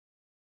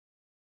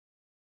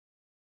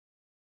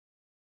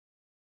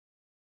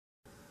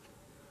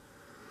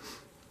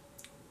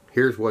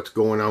here's what's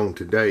going on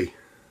today.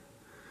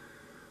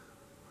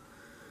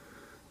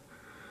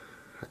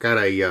 I got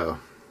a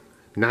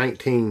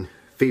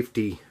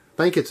 1950, I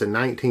think it's a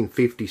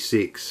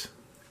 1956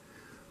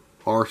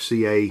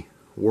 RCA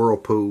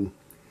Whirlpool.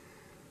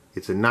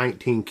 It's a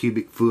 19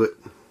 cubic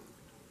foot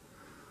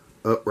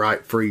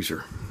upright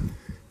freezer.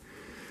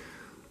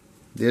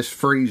 This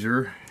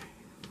freezer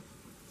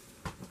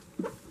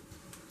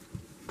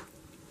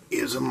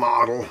is a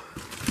model.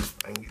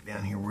 I can get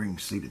down here where you can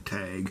see the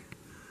tag.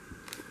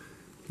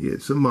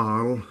 It's a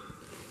model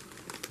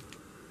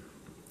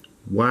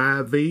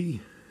YV19.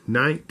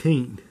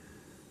 And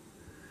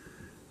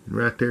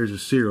right there's a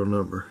serial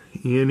number.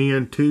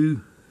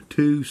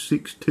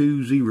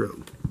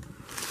 NN22620.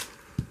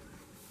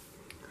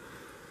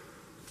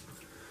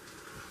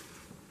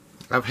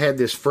 I've had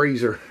this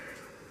freezer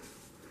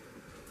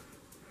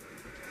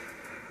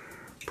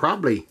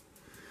probably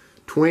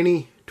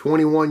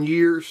 21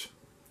 years.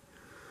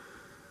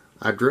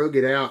 I drug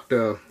it out,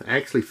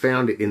 actually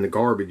found it in the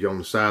garbage on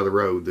the side of the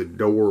road. The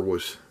door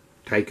was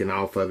taken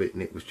off of it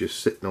and it was just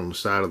sitting on the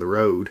side of the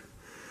road.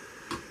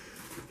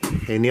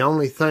 And the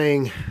only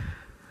thing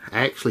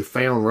I actually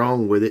found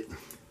wrong with it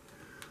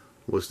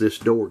was this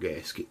door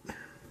gasket.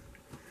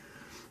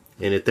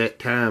 And at that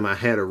time I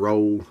had a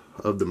roll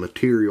of the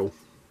material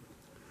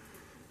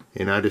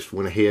and I just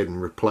went ahead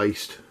and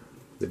replaced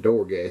the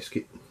door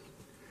gasket.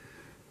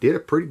 Did a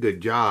pretty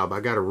good job. I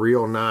got a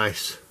real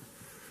nice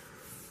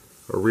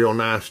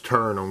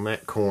turn on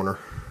that corner,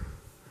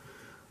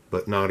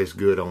 but not as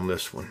good on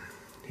this one.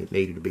 It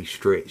needed to be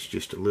stretched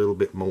just a little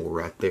bit more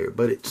right there,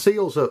 but it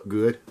seals up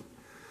good,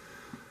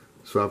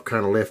 so I've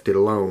kind of left it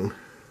alone.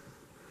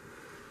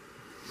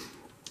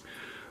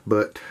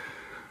 But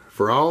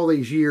for all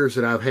these years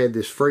that I've had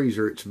this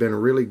freezer, it's been a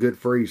really good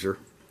freezer,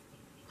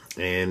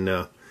 and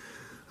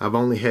I've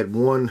only had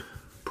one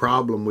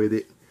problem with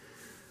it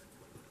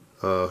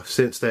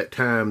since that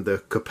time. The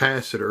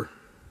capacitor,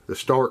 the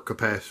start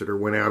capacitor,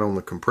 went out on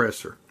the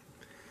compressor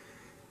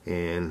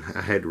and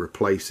I had to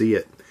replace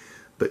it.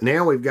 But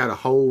now we've got a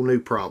whole new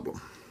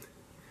problem.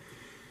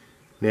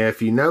 Now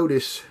if you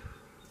notice,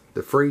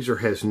 the freezer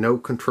has no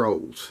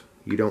controls.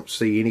 You don't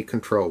see any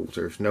controls.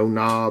 There's no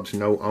knobs,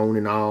 no on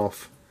and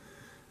off,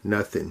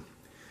 nothing.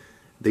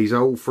 These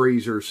old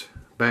freezers,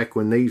 back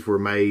when these were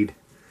made,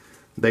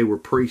 they were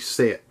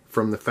preset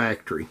from the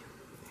factory.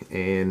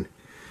 And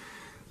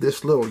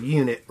this little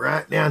unit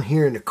right down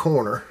here in the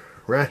corner,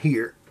 right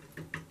here,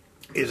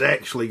 is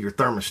actually your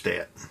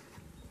thermostat.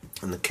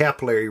 And the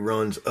capillary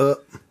runs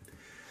up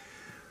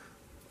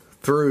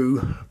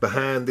through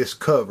behind this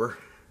cover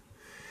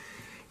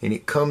and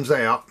it comes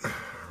out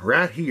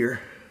right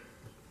here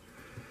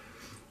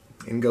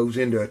and goes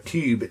into a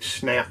tube that's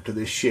snapped to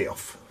this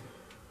shelf.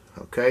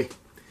 Okay?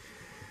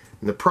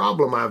 And the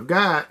problem I've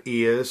got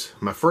is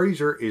my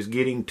freezer is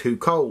getting too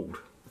cold.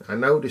 I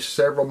noticed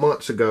several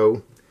months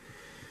ago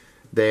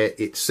that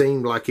it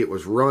seemed like it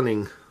was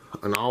running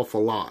an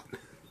awful lot.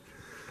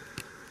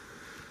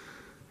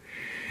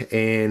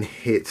 And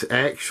it's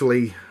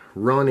actually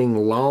running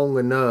long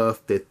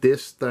enough that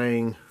this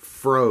thing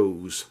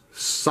froze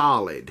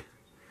solid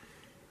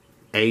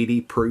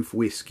 80 proof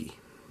whiskey.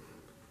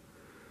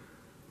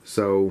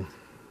 So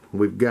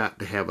we've got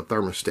to have a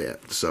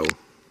thermostat. So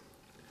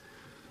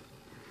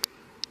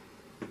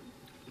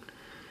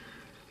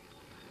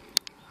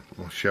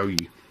I'll show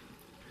you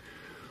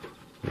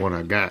what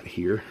I got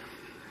here.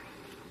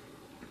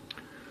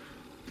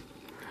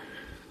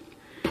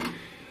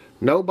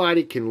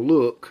 Nobody can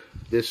look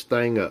this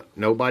thing up.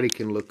 Nobody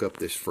can look up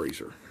this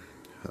freezer.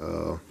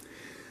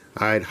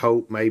 I'd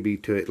hope maybe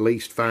to at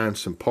least find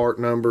some part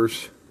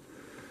numbers,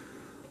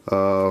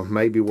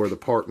 maybe where the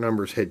part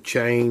numbers had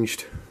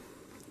changed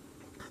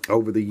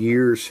over the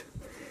years,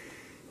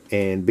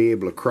 and be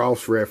able to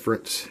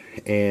cross-reference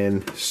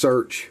and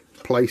search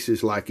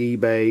places like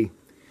eBay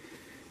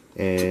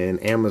and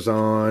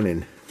Amazon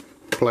and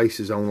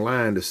places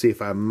online to see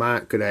if I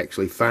could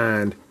actually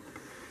find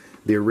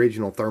the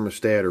original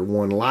thermostat or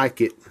one like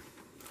it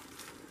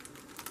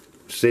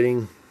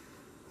sitting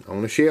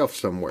on a shelf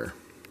somewhere.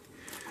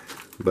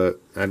 But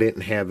I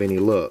didn't have any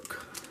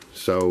luck.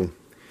 So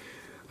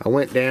I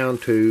went down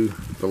to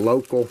the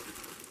local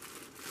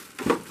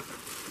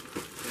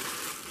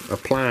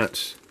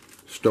appliance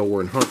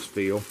store in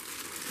Huntsville.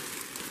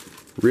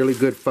 Really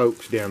good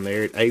folks down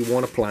there at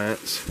A1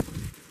 Appliance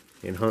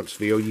in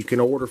Huntsville. You can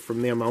order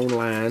from them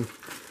online.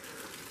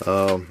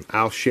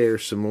 I'll share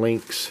some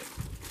links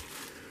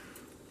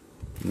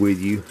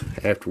with you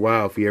after a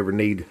while if you ever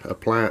need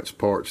appliance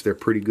parts. They're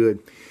pretty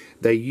good.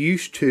 They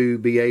used to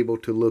be able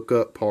to look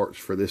up parts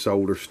for this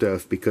older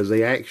stuff because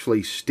they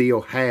actually still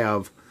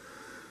have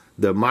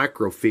the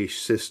microfiche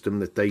system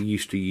that they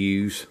used to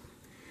use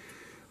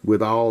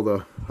with all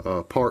the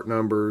part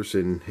numbers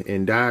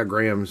and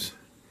diagrams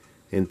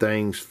and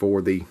things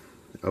for the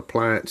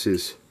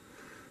appliances,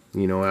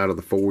 you know, out of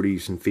the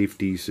 40s and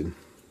 50s and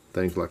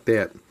things like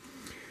that.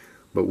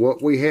 But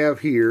what we have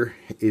here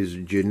is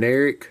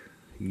generic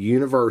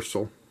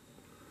universal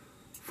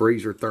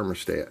freezer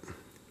thermostat.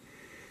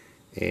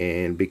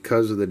 and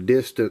because of the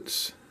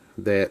distance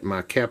that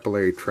my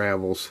capillary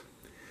travels,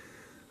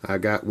 I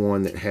got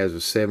one that has a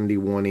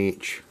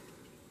 71-inch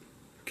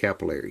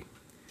capillary.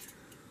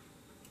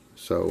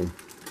 So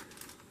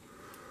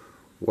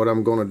what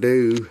I'm going to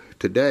do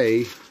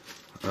today,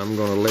 I'm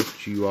going to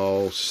let you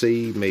all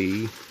see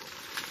me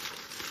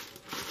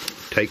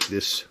take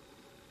this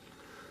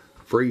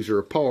freezer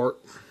apart,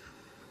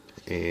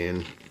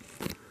 and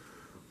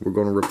we're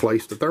going to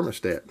replace the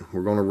thermostat.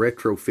 We're going to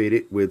retrofit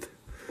it with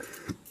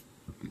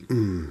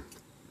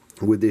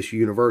this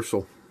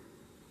universal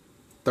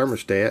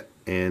thermostat,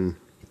 and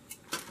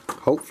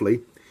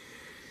hopefully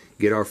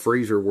get our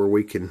freezer where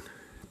we can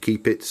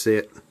keep it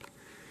set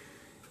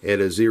at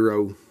a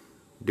 0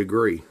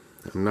 degree.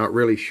 I'm not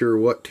really sure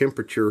what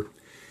temperature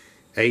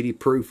 80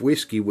 proof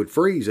whiskey would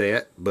freeze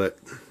at, but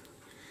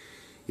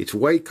it's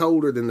way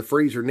colder than the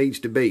freezer needs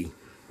to be.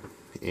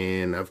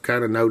 And I've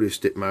kind of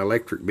noticed that my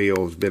electric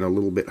bill has been a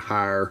little bit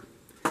higher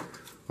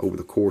over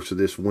the course of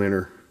this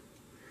winter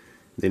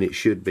than it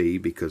should be,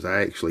 because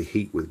I actually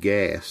heat with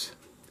gas,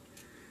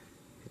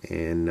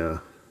 and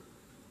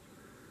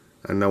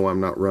I know I'm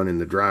not running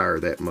the dryer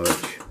that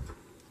much.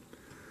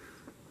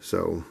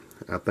 So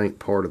I think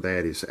part of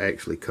that is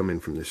actually coming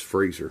from this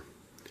freezer.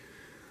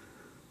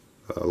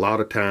 A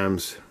lot of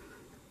times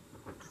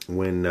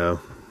when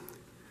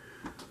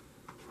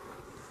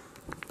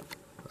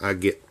I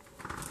get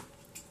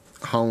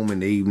home in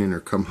the evening or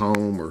come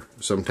home, or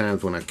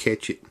sometimes when I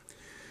catch it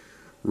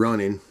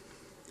running,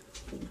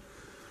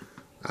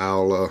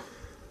 I'll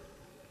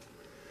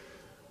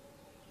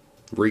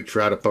reach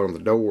right up on the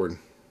door and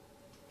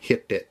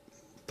hit that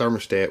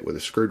thermostat with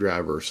a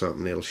screwdriver or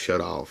something. It'll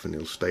shut off, and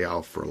it'll stay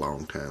off for a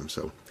long time.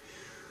 So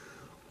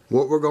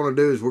what we're going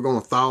to do is we're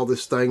going to thaw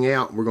this thing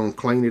out. We're going to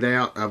clean it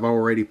out. I've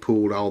already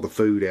pulled all the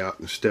food out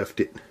and stuffed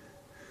it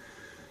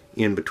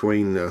in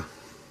between a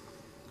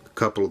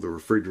couple of the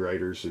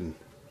refrigerators and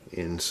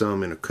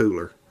some in a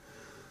cooler,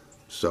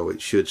 so it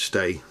should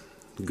stay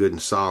good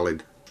and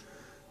solid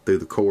through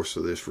the course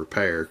of this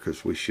repair,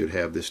 because we should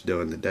have this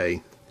done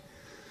today.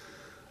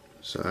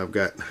 So I've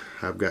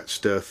got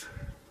stuff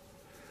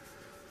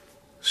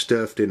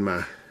stuffed in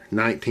my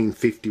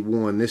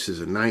 1951. This is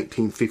a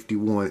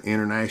 1951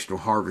 International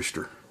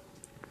Harvester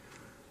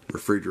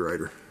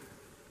refrigerator,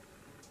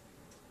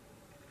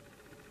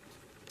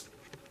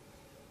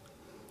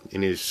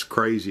 and as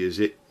crazy as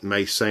it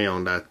may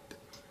sound, I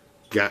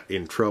got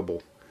in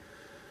trouble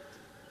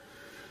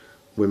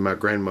with my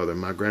grandmother.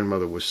 My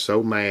grandmother was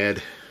so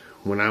mad.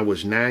 When I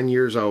was 9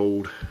 years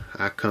old,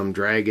 I come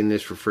dragging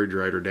this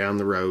refrigerator down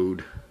the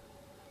road,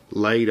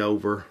 laid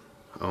over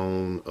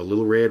on a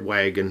little red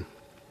wagon.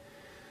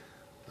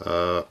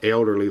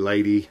 Elderly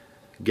lady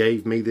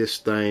gave me this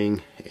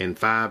thing and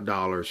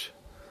 $5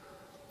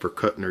 for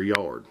cutting her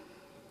yard,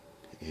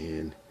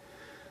 and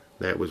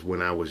that was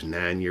when I was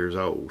 9 years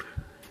old.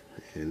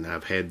 And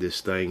I've had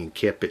this thing and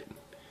kept it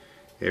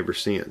ever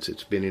since.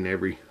 It's been in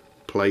every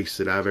place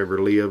that I've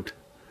ever lived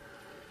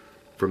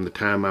from the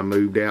time I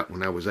moved out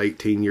when I was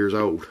 18 years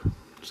old.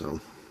 So,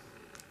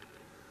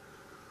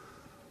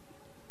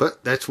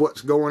 but that's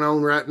what's going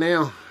on right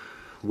now.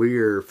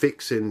 We're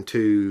fixing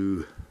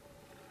to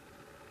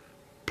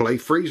play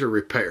freezer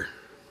repair.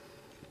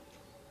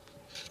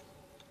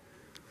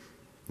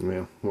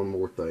 Well, one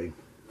more thing.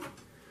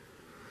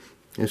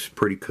 This is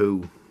pretty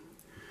cool.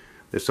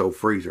 This old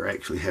freezer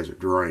actually has a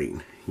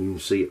drain. You can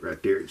see it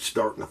right there. It's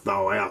starting to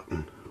thaw out,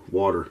 and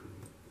water,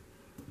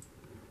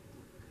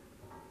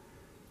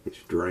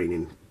 it's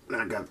draining.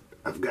 I've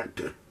got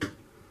to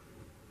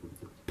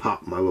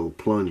pop my little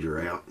plunger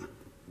out.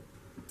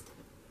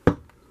 But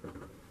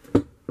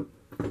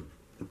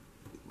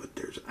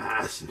there's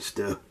ice and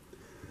stuff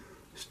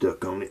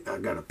stuck on it. I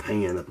got a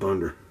pan up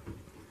under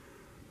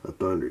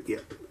it.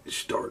 Yep, it's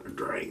starting to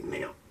drain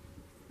now.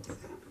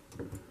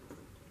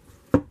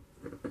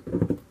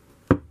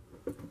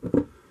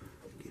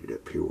 Get it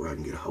up here where I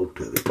can get a hold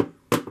of it.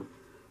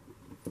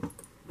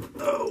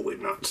 Oh, we're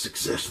not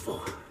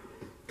successful.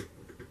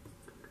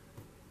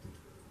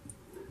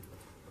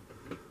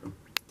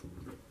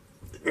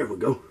 There we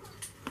go.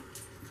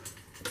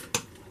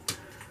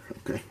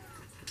 Okay.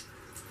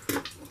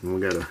 And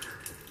we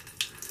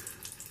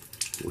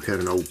had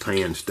an old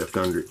pan stuck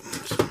under it.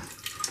 So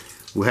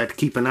we'll have to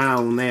keep an eye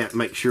on that,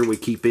 make sure we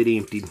keep it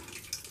emptied.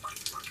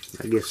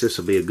 I guess this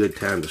will be a good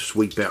time to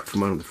sweep out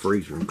from under the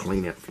freezer and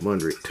clean out from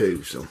under it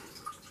too. So,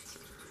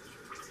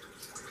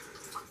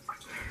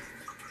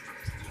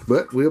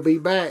 but we'll be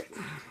back.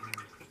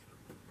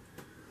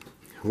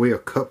 We're a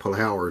couple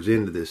hours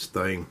into this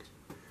thing,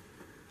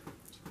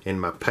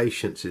 and my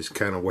patience is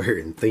kind of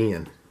wearing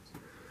thin.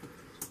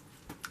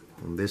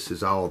 And this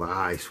is all the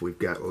ice we've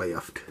got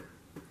left.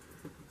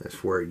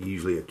 That's where it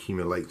usually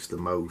accumulates the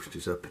most,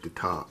 is up at the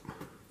top.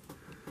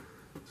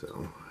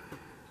 So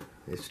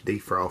it's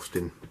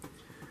defrosting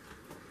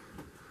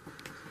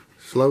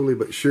slowly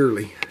but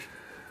surely.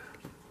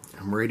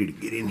 I'm ready to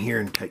get in here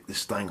and take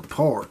this thing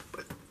apart,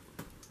 but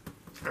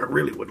I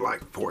really would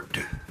like for it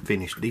to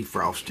finish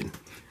defrosting.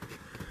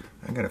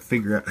 I gotta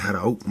figure out how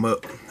to open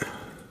up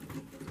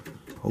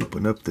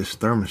open up this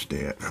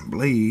thermostat. I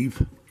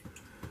believe,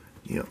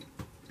 yep,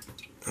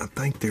 I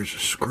think there's a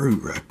screw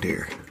right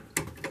there.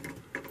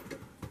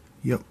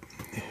 Yep.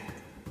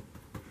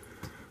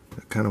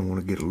 I kind of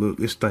want to get a look.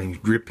 This thing's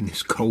dripping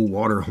this cold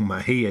water on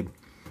my head.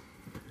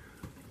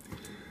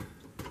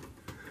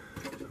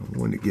 I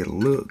want to get a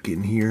look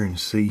in here and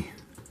see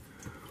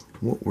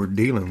what we're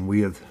dealing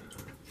with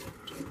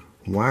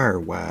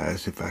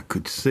wire-wise, if I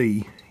could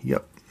see.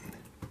 Yep.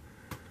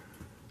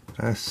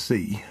 I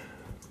see.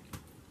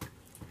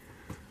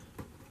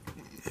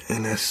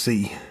 And I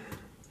see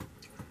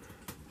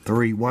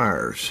 3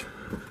 wires.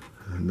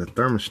 And the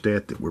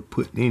thermostat that we're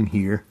putting in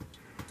here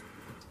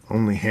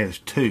only has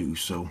 2,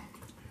 so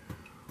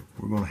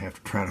we're going to have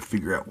to try to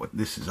figure out what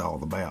this is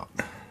all about.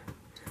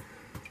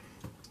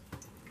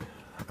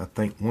 I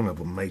think one of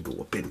them may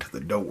go up into the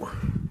door,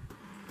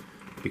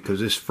 because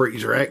this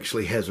freezer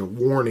actually has a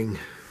warning.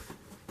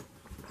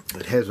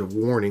 It has a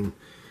warning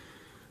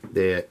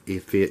that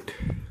if it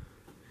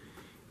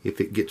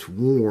gets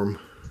warm,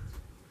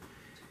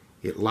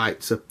 it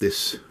lights up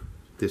this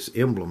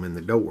emblem in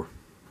the door.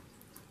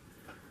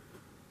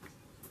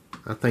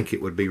 I think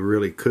it would be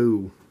really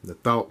cool. The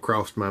thought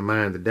crossed my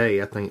mind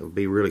today. I think it would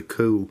be really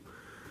cool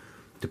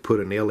to put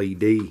an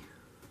LED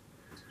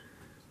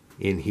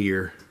in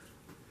here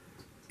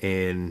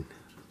and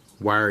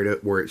wire it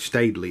up where it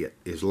stayed lit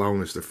as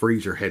long as the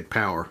freezer had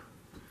power,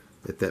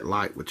 that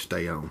light would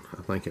stay on.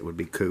 I think it would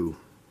be cool.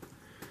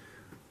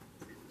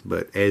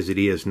 But as it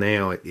is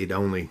now, it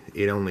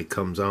only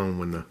comes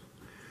on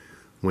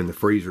when the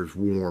freezer's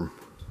warm,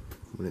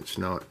 when it's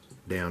not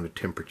down to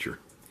temperature.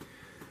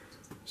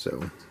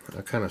 So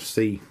I kind of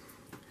see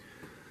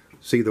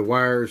the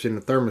wires in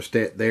the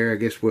thermostat there. I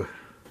guess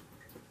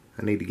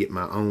I need to get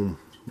my own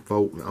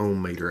volt and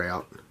ohm meter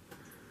out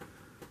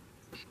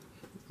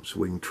so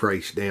we can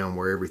trace down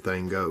where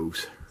everything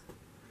goes.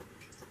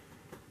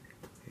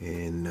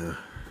 And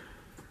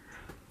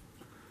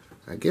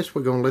I guess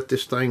we're going to let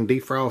this thing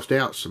defrost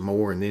out some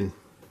more and then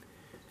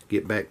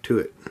get back to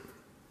it.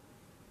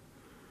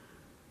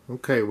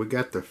 Okay, we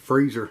got the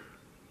freezer.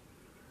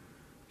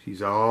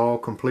 She's all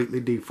completely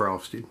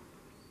defrosted.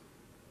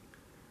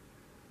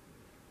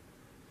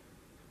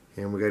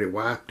 And we got it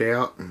wiped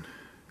out and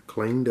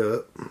cleaned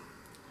up.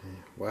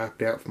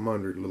 Wiped out from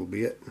under it a little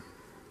bit.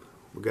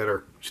 We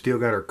got still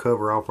got our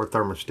cover off our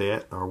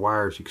thermostat. Our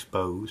wires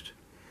exposed.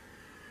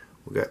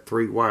 We got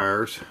 3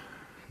 wires.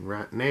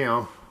 Right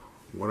now,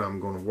 what I'm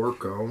going to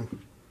work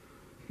on,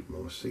 I'm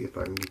going to see if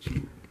I can get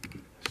you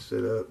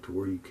set up to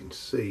where you can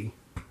see,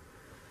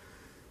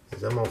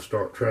 is I'm going to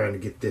start trying to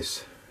get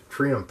this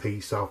trim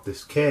piece off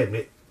this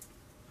cabinet,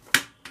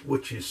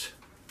 which is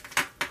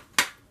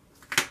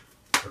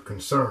a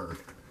concern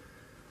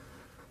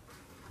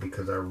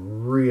because I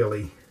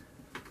really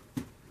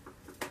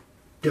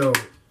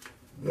don't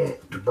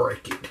want to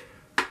break it.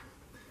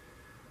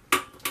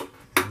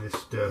 And this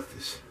stuff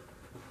is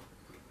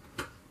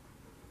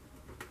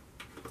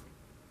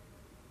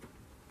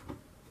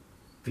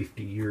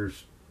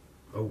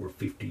over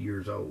 50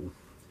 years old.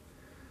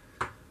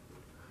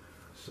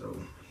 So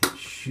it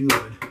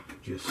should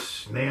just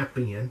snap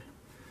in.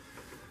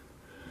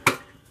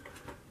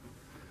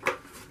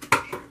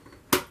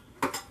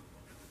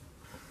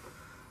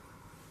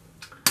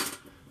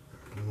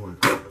 One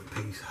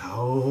piece.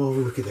 Oh,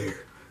 look at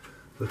there.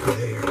 Look at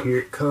there. Here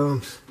it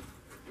comes.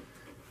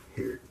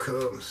 Here it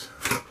comes.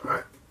 All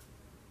right.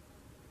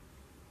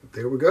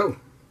 There we go.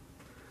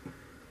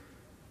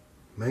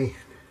 Man,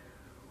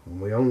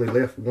 we only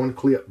left 1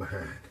 clip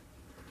behind.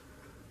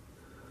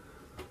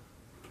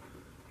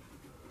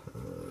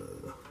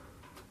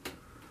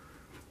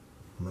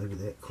 Maybe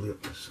that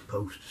clip is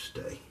supposed to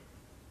stay.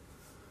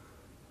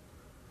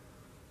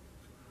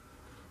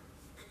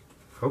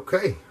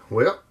 Okay,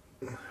 well,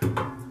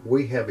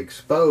 we have now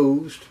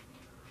exposed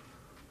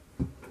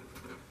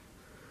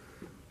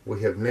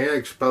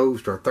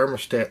our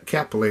thermostat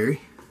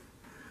capillary,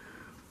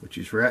 which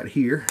is right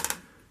here.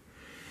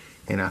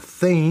 And I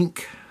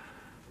think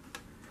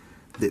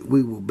that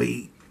we will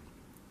be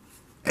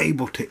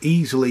able to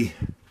easily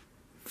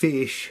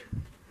fish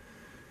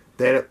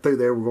that up through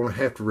there. We're going to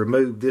have to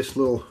remove this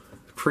little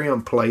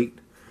trim plate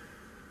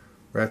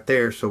right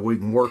there so we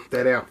can work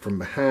that out from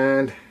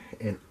behind.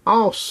 And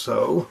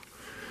also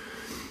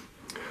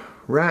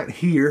right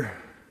here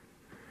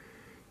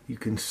you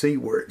can see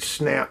where it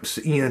snaps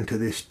into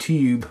this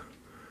tube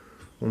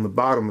on the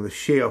bottom of the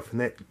shelf,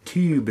 and that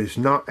tube is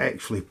not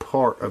actually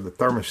part of the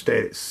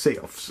thermostat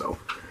itself. So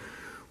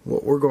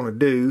what we're going to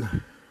do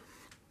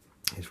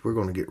is we're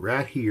going to get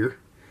right here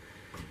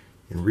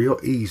and real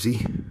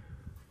easy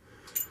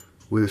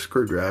with a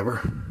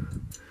screwdriver,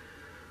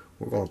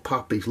 we're going to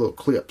pop these little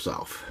clips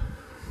off.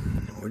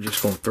 We're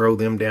just going to throw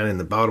them down in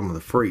the bottom of the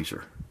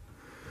freezer.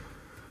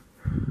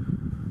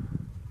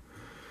 And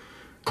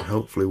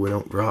hopefully we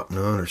don't drop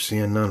none or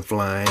send none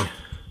flying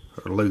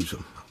or lose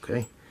them.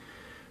 Okay,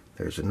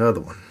 there's another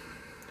one.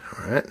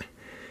 Alright,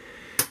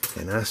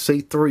 and I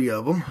see 3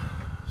 of them,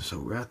 so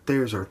right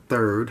there's our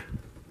 3rd.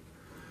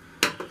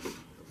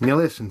 Now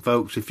listen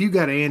folks, if you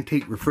got an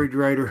antique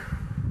refrigerator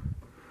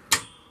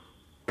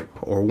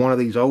or one of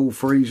these old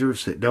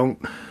freezers that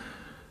don't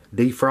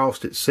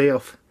defrost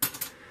itself,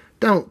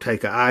 don't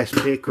take an ice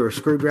pick or a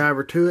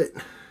screwdriver to it,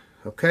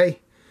 okay?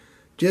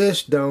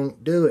 Just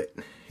don't do it.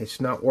 It's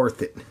not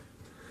worth it,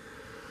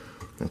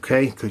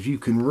 okay? Because you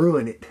can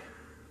ruin it.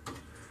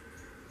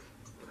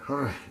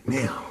 Alright,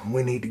 now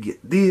we need to get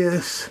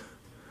this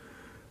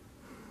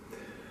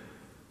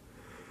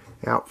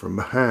out from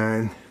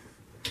behind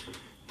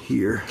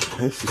here.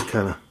 This is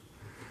kind of,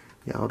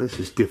 y'all, this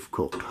is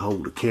difficult to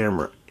hold the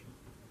camera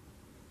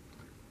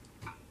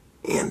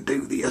and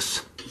do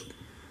this.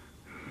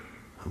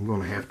 I'm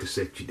going to have to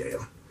set you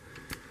down.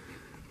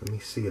 Let me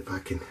see if I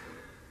can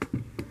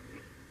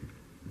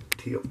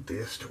tilt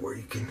this to where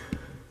you can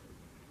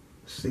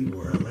see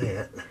where I'm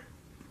at.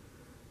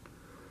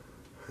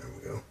 There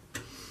we go.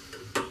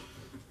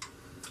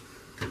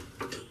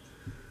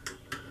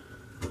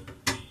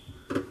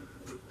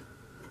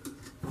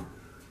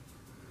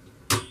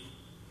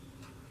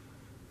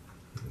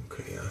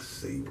 Okay, let's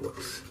see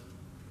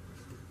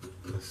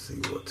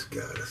what's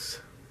got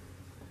us.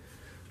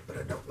 But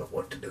I don't know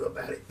what to do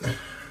about it.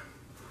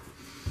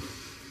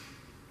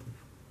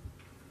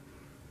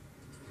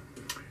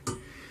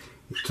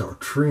 It's our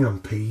trim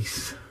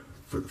piece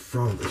for the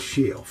front of the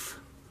shelf.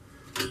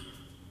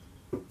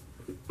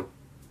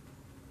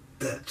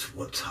 That's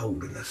what's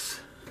holding us.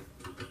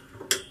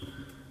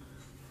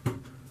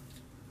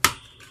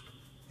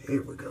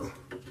 There we go.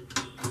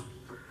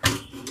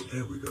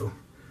 There we go.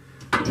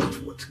 That's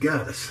what's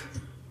got us.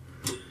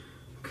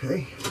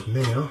 Okay,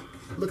 now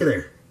look at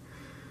there.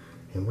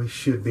 And we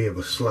should be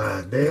able to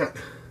slide that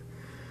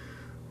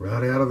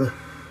right out of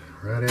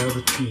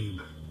the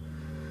tube.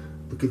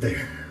 Look at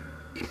there.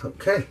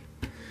 Okay.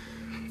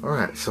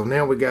 Alright, so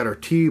now we got our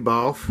tube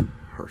off,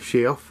 our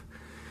shelf.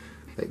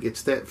 That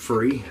gets that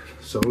free.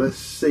 So let's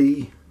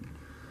see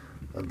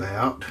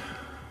about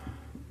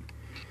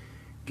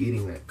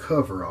getting that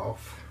cover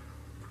off.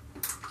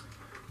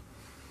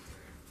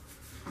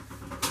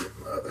 Get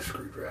my other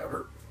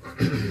screwdriver.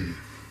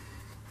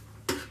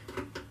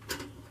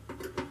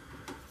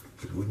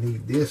 We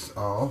need this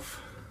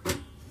off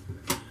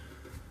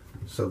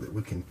so that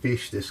we can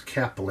fish this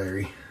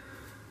capillary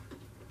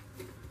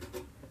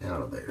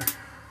out of there.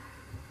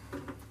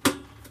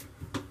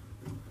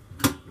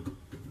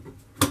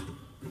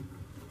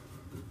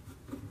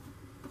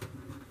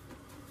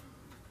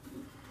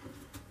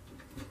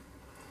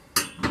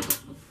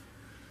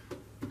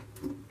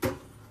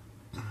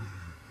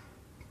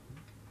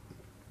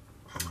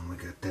 We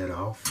got that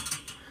off.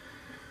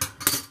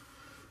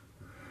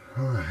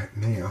 Alright,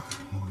 now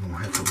we're going to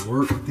have to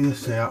work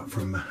this out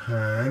from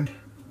behind.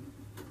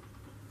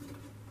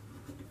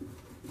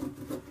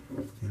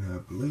 And I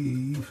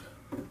believe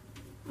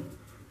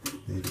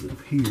that it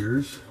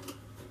appears,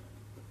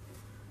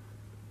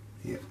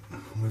 yep,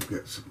 we've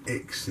got some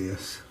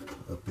excess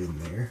up in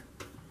there.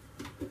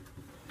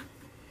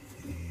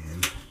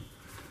 And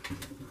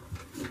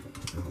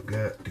I've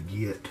got to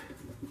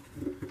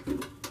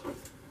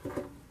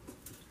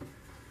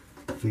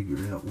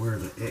figure out where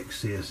the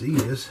excess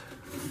is.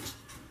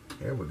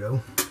 There we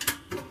go.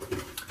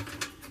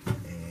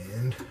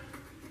 And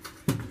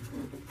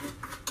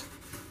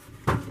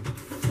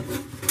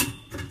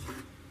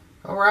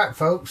alright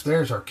folks,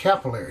 there's our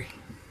capillary.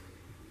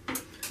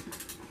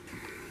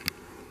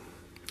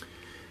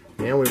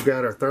 Now we've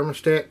got our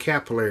thermostat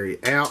capillary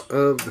out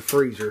of the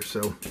freezer,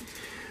 so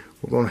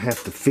we're going to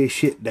have to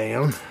fish it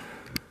down.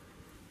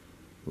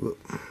 Whoop.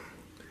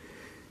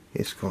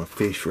 It's going to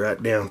fish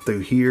right down through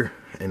here,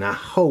 and I'm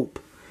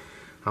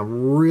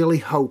really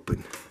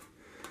hoping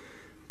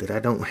that I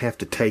don't have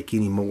to take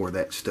any more of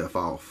that stuff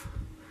off.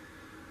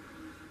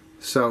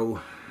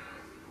 So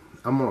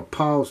I'm going to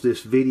pause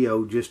this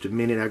video just a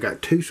minute. I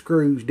got 2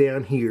 screws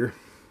down here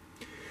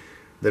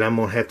that I'm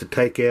going to have to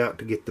take out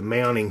to get the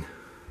mounting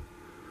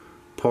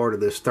part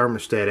of this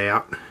thermostat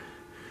out.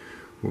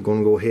 We're going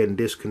to go ahead and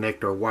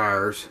disconnect our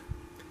wires.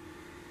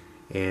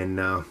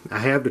 And I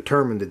have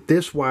determined that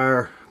this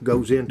wire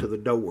goes into the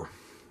door.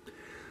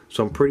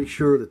 So I'm pretty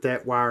sure that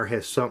that wire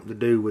has something to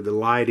do with the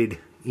lighted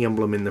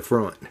emblem in the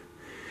front.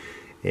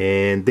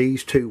 And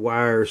these 2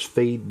 wires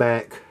feed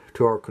back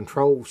to our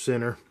control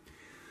center.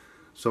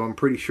 So I'm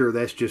pretty sure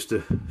that's just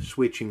the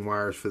switching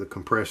wires for the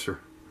compressor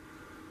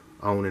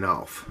on and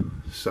off.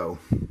 So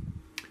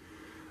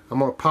I'm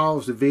going to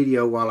pause the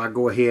video while I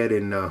go ahead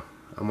and I'm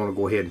going to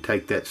go ahead and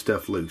take that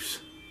stuff loose.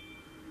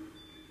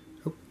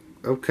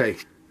 Okay,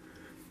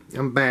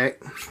 I'm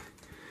back.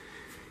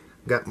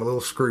 Got my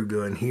little screw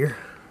gun here.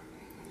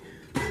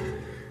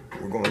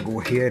 We're going to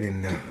go ahead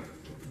and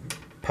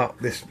pop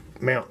this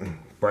mounting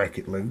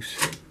bracket loose.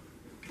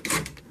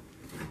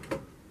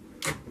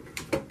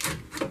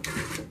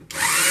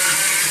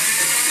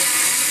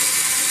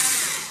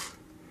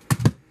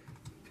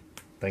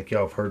 I think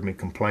y'all have heard me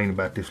complain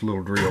about this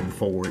little drill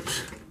before.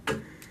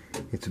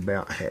 It's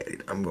about had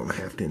it. I'm going to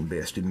have to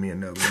invest in me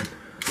another one.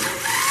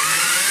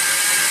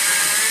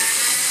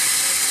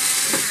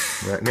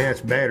 Right now its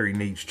battery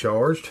needs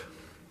charged.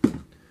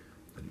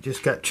 It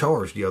just got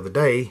charged the other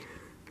day.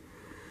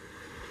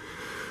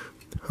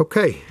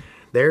 Okay,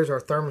 there's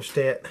our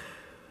thermostat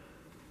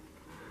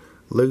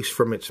loose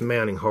from its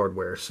mounting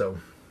hardware. So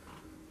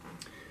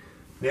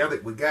now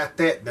that we got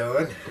that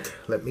done,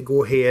 let me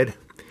go ahead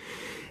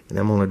and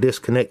I'm going to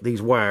disconnect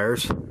these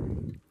wires.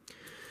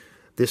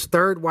 This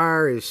third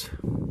wire is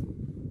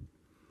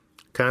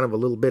kind of a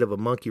little bit of a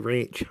monkey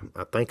wrench.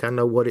 I think I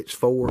know what it's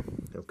for,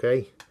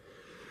 okay?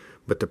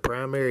 But the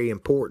primary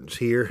importance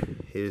here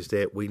is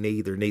that we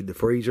either need the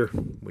freezer,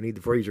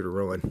 to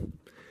run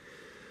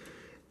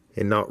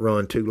and not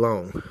run too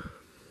long,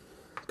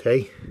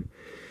 okay?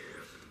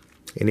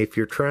 And if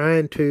you're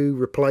trying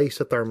to replace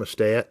a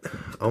thermostat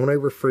on a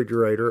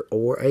refrigerator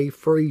or a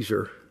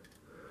freezer,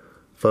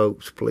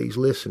 folks, please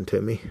listen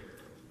to me.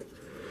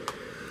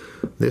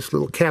 This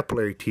little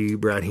capillary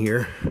tube right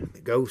here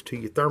that goes to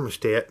your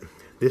thermostat,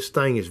 this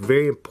thing is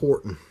very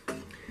important.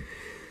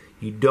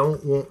 You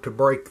don't want to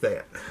break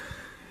that.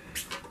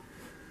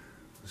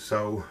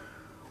 So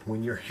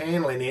when you're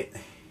handling it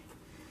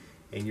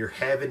and you're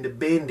having to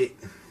bend it,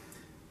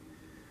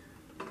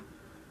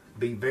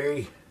 be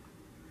very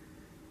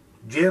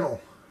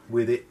gentle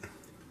with it,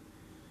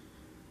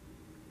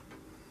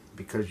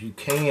 because you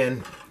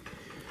can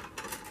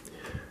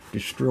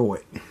destroy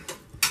it.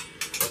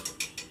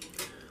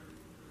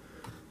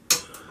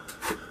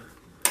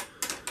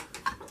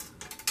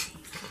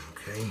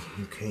 Okay,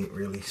 you can't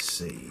really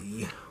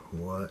see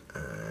what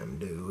I'm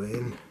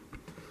doing.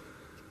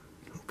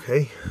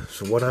 Okay,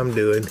 so what I'm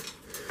doing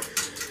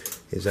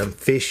is I'm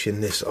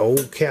fishing this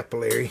old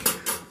capillary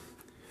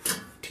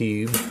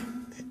tube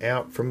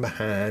out from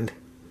behind.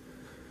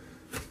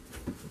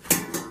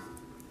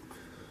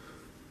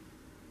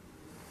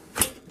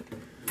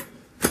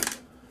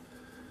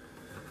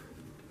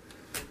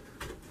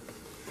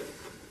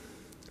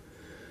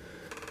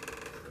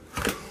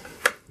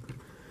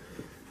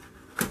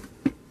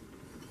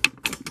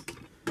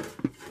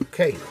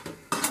 Okay.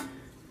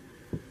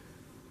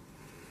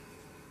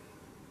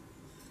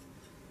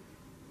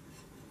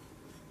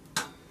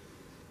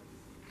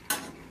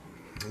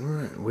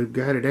 Alright, we've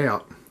got it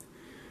out.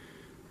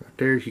 Right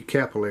there's your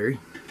capillary.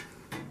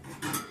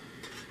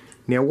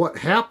 Now what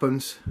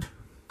happens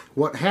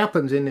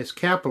in this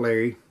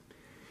capillary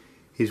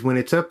is when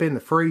it's up in the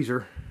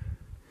freezer,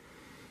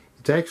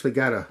 it's actually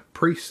got a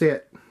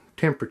preset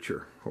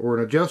temperature, or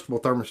an adjustable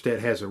thermostat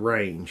has a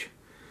range.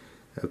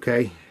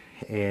 Okay,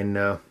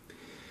 and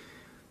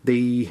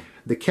the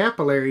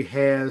capillary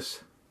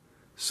has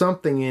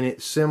something in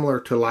it similar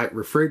to like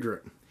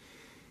refrigerant,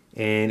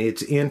 and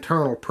its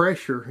internal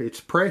pressure, its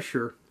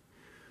pressure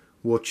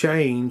will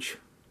change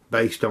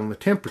based on the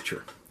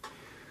temperature.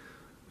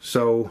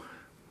 So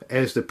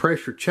as the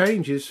pressure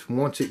changes,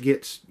 once it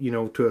gets, you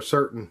know, to a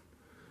certain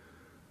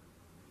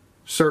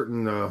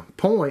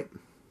point,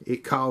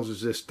 it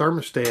causes this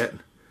thermostat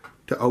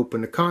to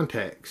open the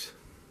contacts,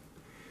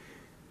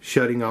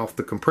 shutting off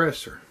the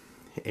compressor.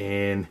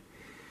 And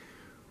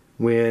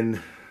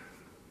when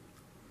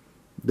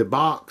the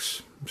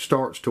box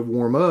starts to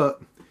warm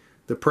up,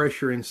 the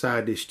pressure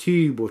inside this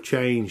tube will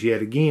change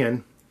yet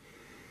again,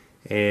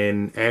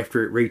 and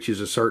after it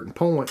reaches a certain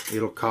point,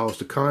 it'll cause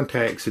the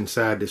contacts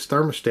inside this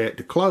thermostat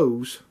to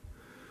close,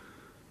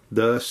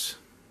 thus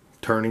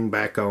turning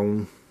back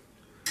on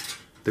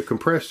the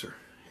compressor,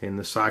 and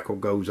the cycle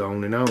goes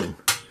on and on.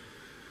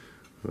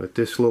 But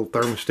this little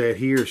thermostat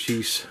here,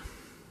 she's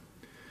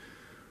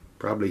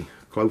probably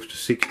close to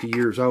 60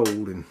 years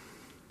old, and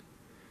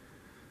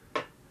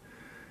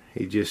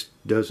it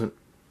just doesn't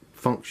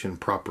function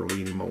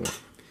properly anymore.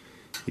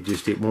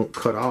 It won't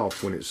cut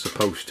off when it's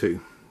supposed to.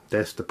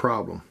 That's the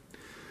problem.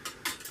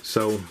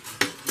 So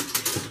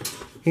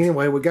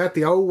anyway, we got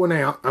the old one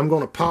out. I'm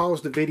going to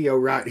pause the video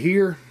right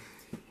here,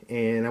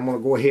 and I'm going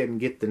to go ahead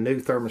and get the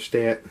new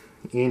thermostat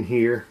in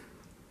here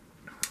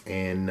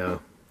and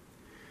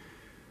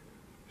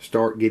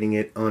start getting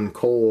it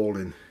uncoiled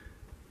and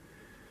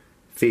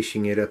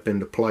fishing it up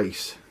into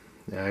place.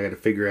 Now I got to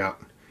figure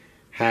out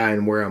how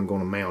and where I'm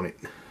going to mount it.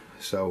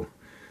 So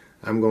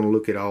I'm going to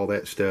look at all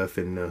that stuff,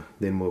 and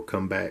then we'll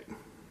come back.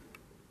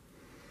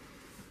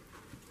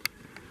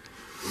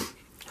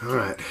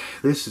 Alright,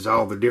 this is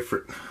all the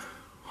different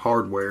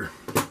hardware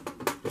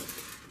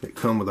that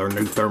come with our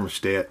new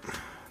thermostat.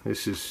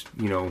 This is,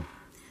 you know,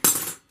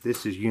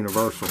 this is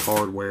universal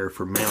hardware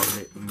for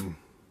mounting it in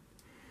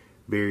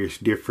various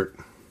different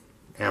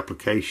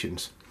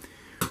applications.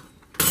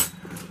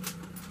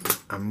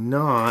 I'm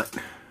not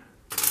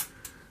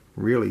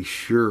really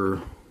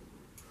sure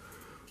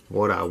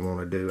what I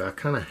want to do. I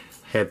kind of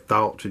had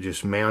thoughts of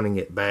just mounting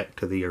it back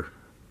to the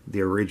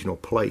original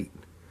plate,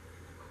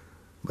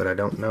 but I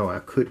don't know. I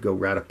could go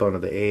right up under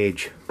the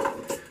edge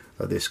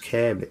of this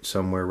cabinet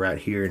somewhere right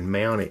here and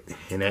mount it,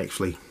 and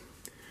actually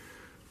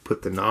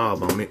put the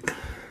knob on it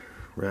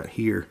right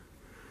here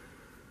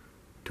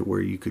to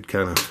where you could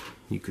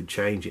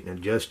change it and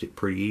adjust it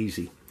pretty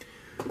easy.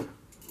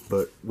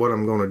 But what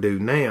I'm going to do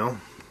now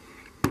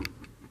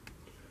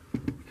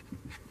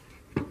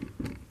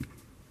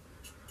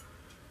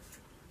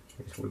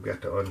is we've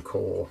got to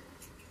uncoil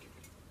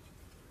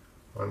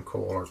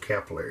our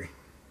capillary.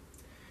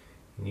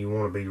 And you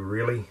want to be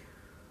really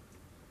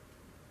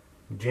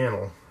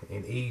gentle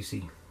and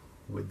easy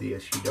with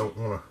this. You don't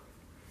want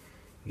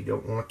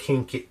to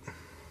kink it.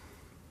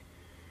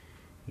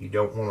 You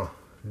don't want to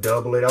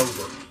double it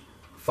over,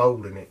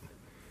 folding it,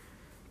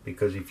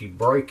 because if you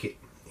break it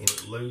and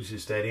it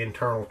loses that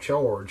internal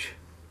charge,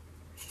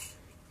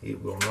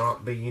 it will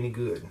not be any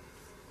good.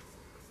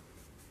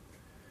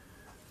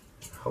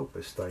 I hope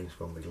this thing's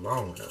going to be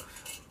long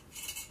enough.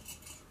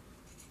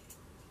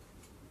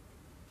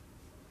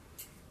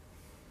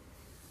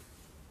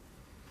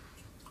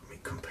 Let me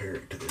compare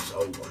it to this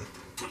old one.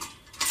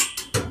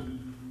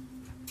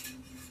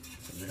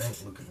 It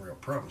ain't looking real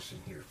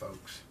promising here,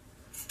 folks.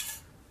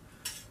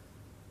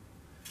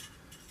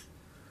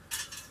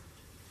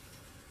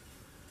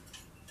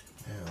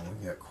 Now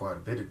we got quite a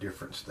bit of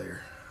difference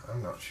there.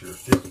 I'm not sure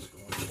if this is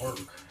going to work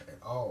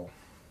at all.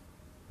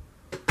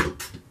 I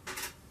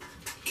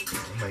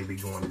may be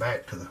going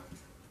back to the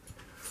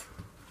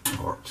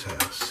parts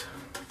house.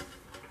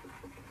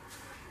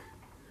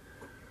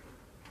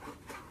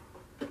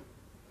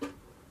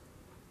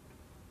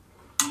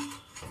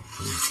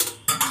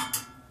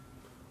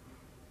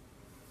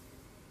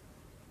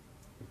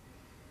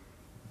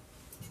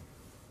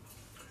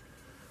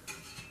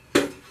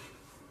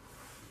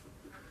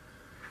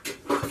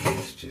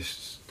 This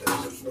just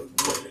doesn't look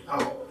good at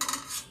all.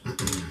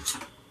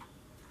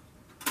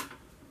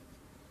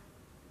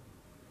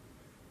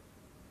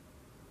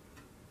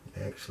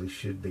 Actually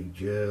should be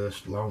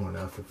just long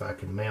enough if I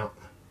can mount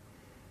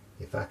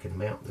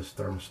this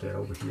thermostat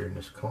over here in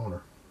this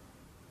corner.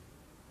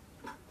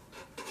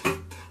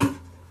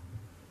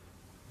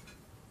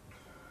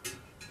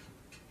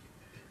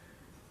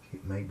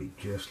 It may be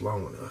just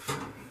long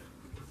enough.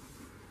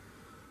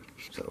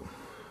 So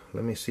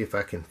let me see if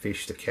I can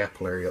fish the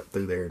capillary up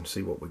through there and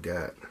see what we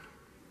got.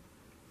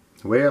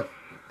 Well,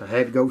 I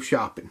had to go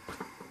shopping.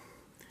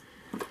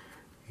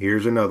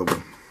 Here's another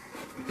one.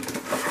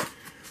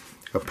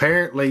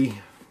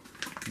 Apparently,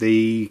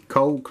 the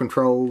cold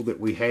control that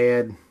we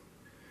had,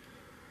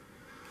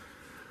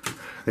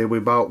 that we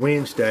bought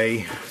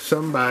Wednesday,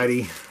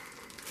 somebody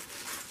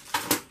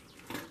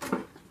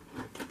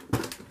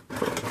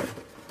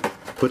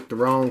put the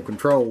wrong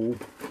control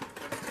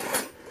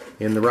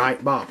in the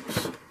right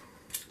box.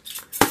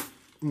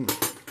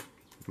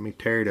 Let me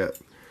tear it up.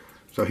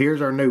 So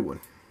here's our new one.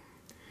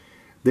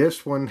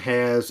 This one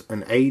has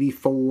an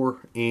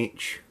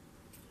 84-inch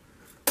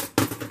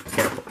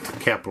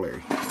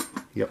capillary.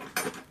 Yep,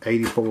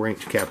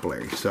 84-inch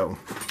capillary. So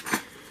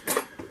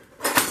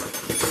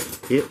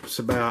it's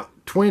about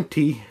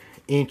 20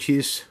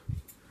 inches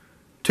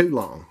too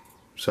long.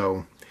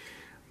 So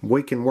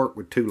we can work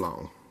with too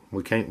long.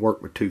 We can't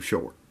work with too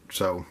short.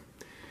 So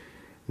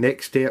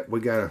next step, we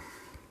gotta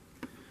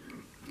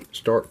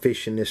start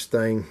fishing this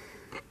thing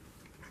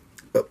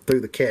up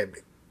through the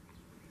cabinet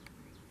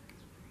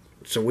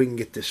so we can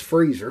get this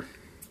freezer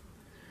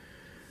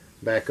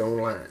back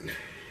online.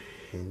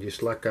 And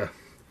just like I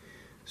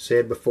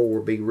said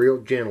before, be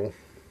real gentle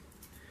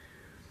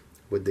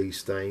with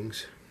these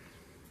things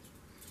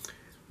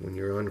when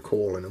you're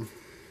uncoiling them.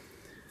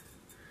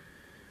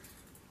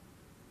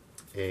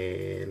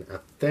 And I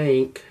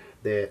think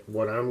that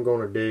what I'm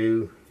going to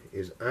do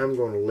is I'm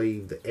going to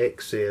leave the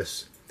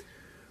excess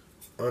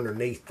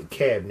underneath the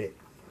cabinet.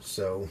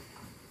 So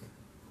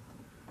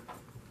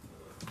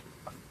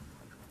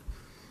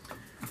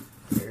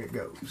there it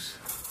goes.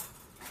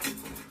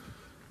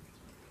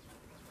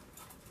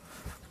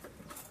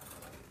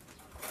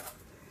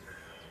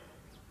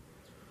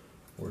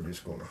 We're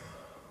just going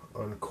to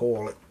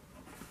uncoil it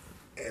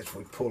as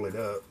we pull it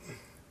up.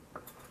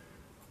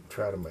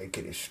 Try to make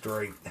it as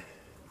straight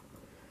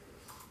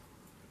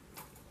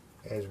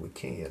as we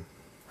can.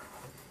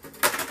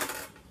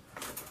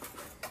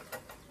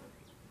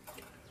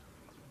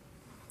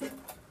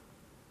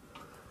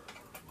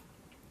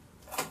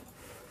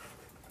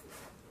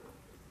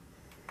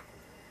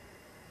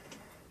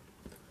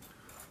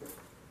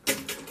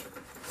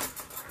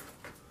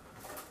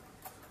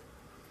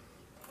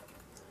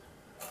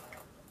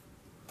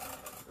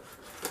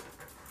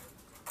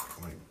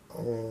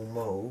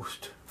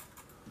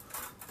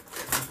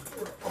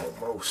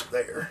 Almost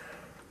there.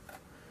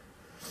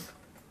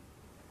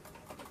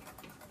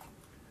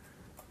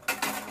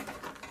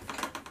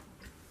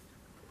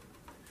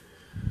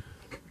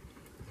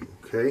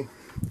 Okay,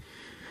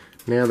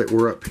 now that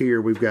we're up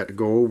here, we've got to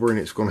go over, and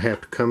it's going to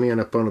have to come in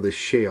up under this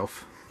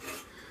shelf.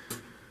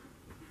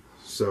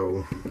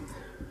 So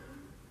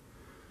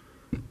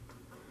let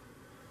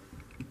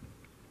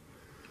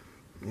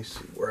me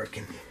see where I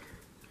can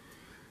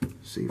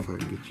see if I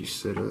can get you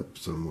set up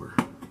somewhere.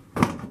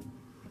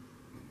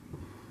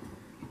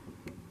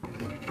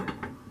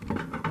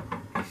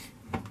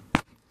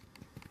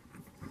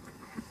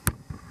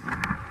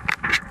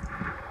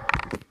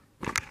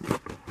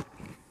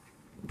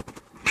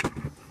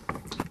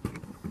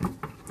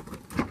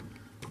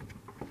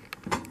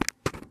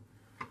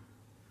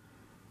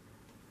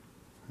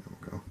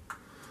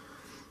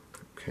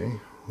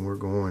 Okay, we're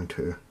going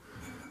to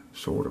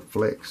sort of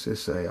flex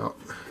this out,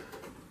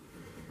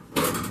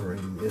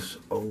 bring this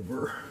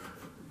over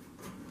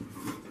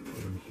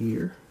in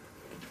here.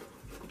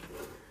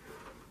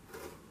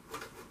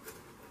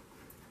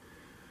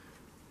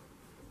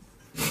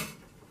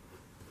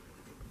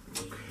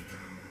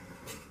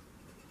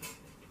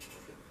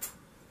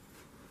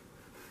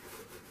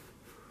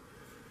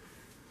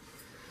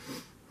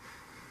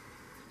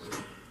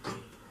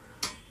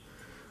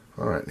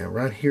 Alright, now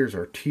right here's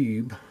our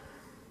tube,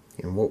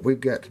 and what we've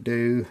got to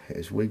do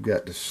is we've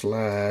got to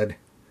slide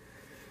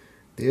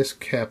this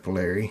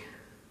capillary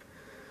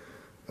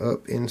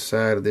up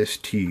inside of this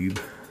tube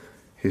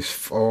as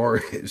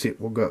far as it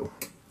will go.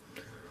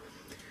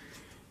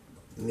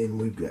 And then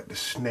we've got to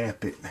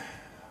snap it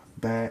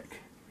back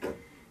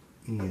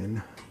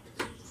in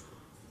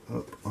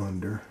up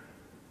under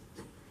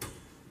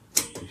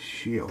the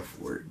shelf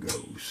where it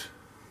goes.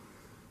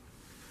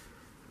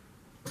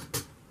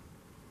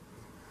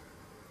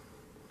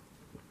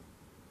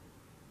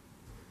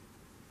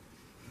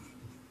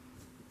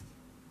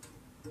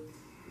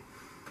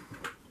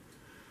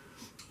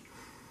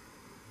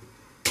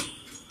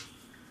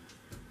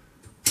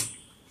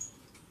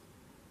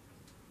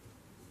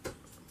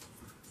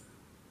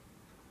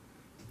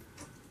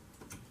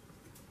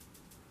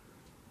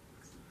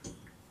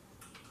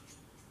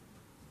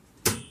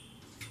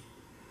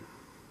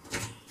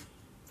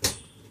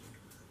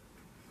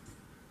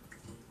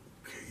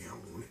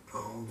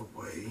 All the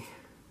way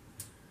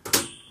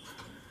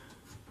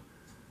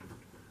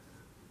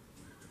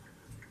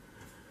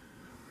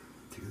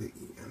to the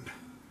end.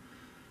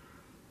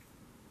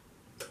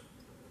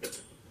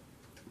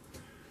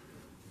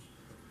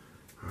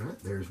 Alright,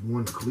 there's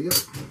one clip.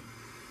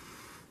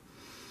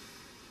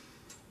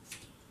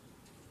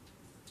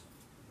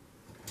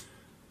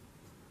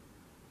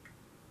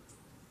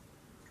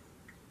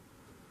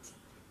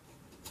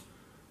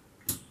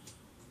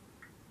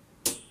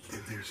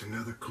 And there's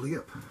another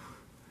clip.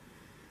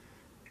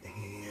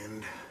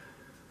 And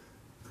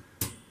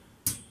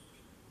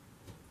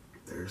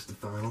there's the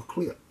final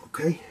clip.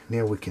 Okay,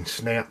 now we can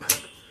snap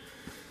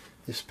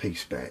this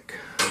piece back.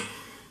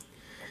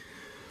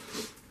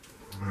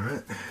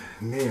 Alright,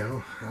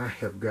 now I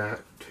have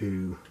got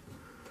to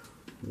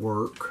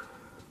work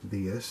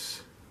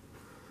this,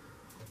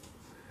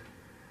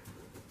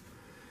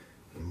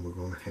 and we're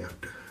going to have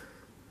to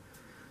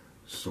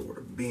sort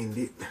of bend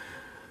it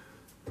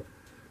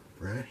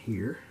right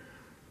here,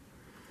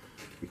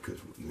 because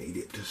we need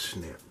it to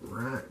snap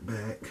right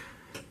back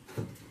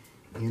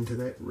into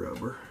that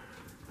rubber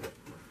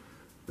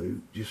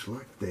boot, just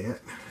like that.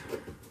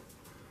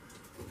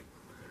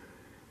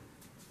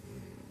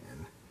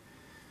 And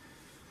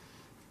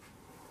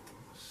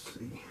let's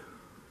see,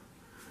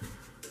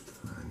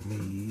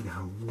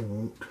 I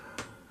want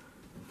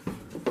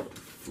to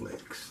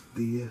flex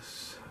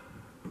this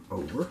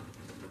over.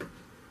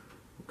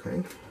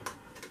 Okay.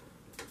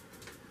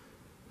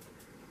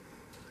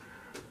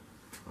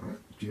 Alright,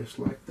 just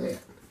like that.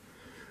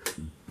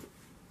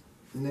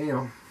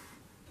 Now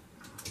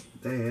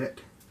that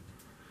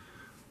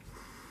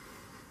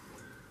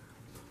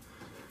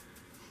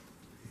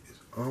is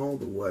all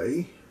the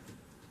way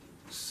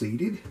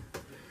seated,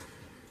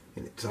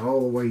 and it's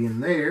all the way in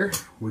there,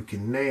 we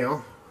can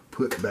now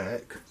put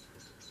back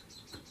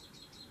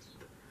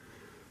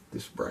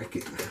this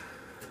bracket.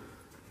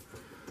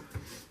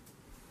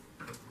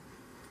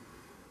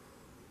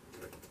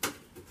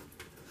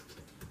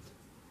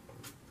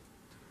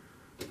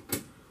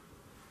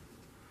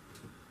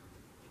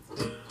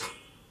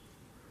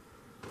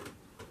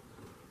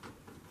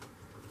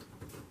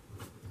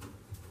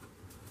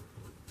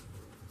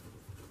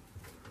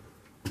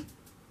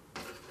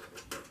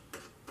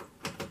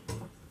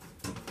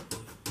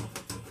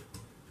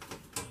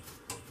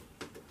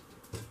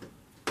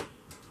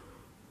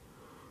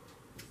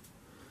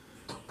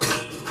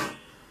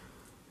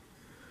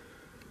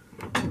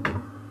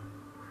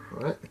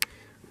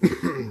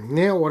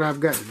 Now what I've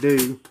got to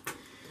do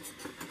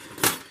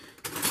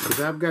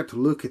is I've got to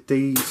look at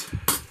these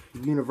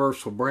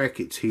universal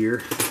brackets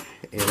here,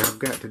 and I've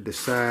got to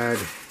decide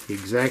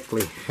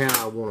exactly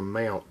how I want to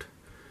mount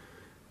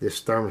this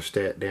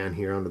thermostat down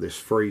here under this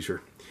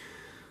freezer.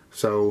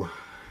 So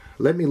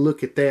let me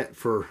look at that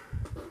for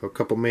a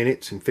couple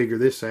minutes and figure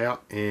this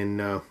out, and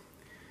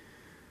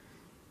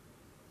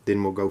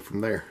then we'll go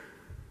from there.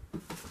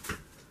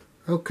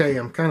 Okay,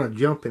 I'm kind of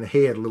jumping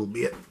ahead a little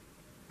bit.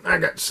 I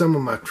got some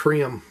of my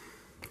trim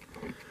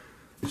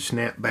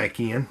snapped back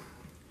in,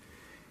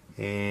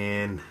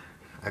 and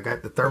I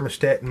got the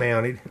thermostat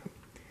mounted.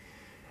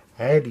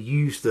 I had to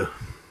use the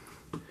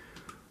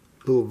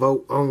little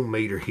volt ohm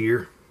meter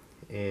here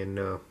and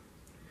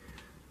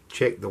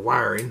check the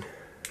wiring.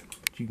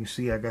 But you can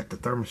see I got the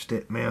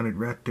thermostat mounted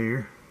right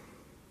there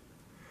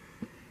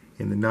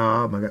in the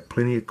knob. I got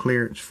plenty of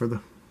clearance for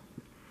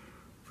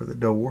the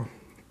door.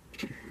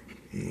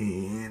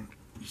 And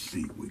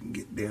see if we can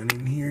get down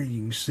in here.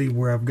 You can see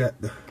where I've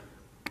got the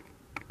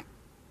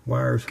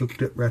wires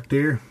hooked up right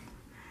there.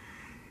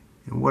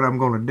 And what I'm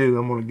going to do,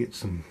 I'm going to get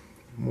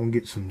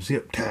some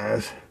zip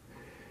ties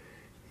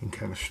and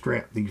kind of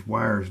strap these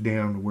wires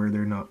down to where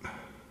they're not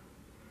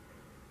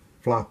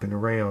flopping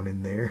around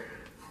in there.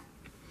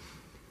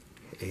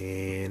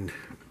 And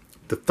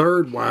the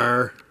third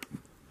wire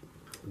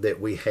that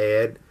we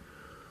had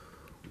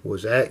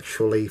was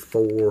actually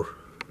for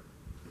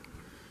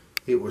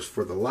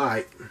the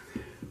light,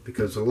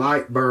 because the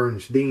light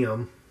burns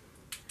dim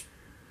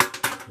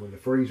when the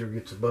freezer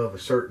gets above a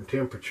certain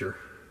temperature,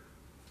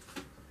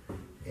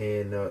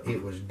 and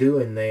it was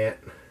doing that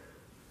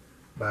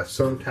by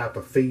some type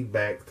of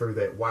feedback through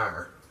that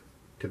wire.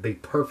 To be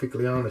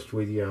perfectly honest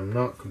with you, I'm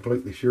not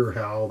completely sure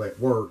how all that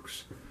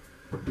works,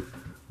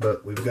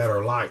 but we've got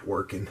our light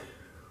working.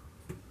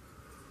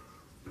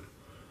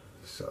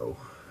 So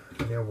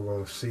now we're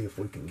going to see if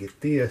we can get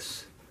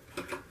this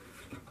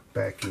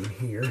back in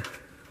here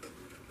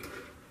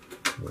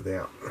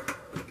without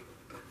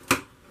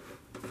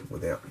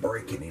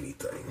breaking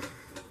anything.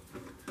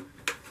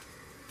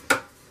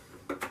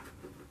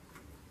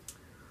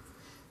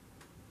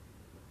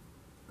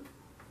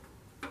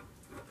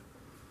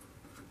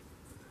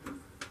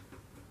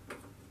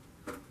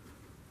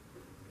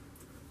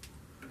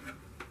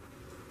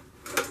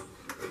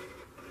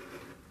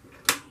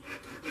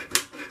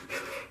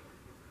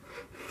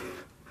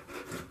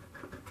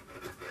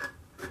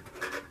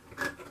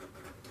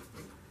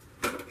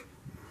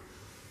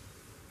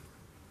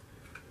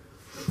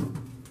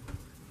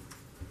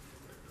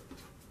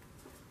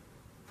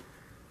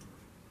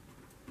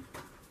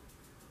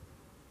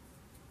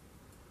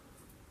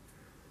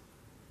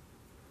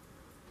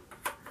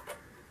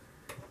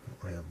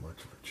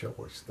 Much of a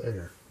choice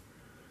there.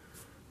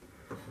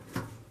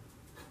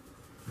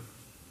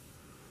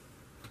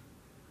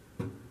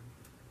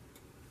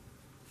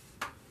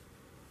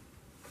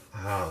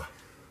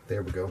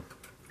 There we go.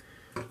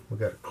 We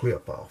got a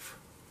clip off.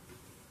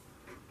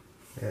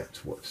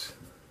 That's what's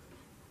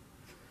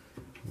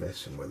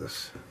messing with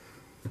us.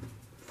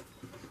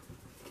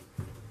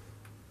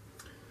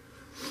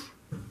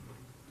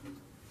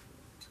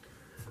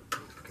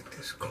 Let's get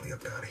this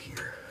clip out of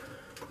here.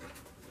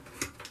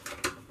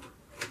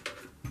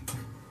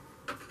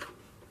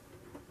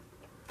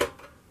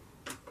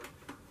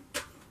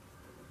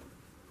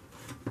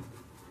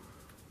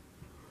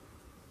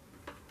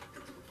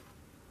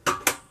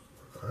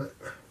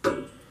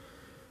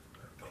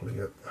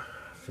 Clip,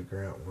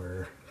 figure out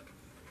where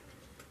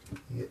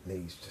it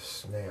needs to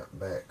snap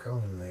back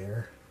on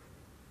there.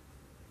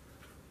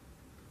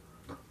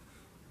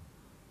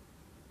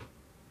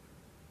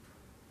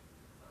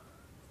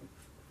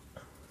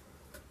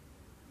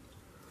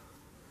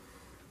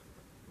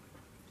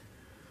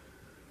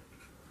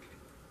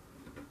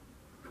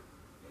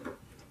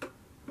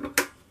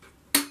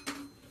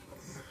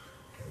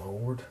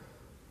 Lord.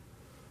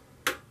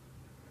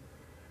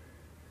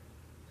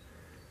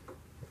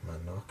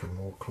 Knocking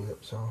more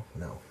clips off?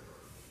 No.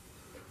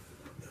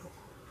 No.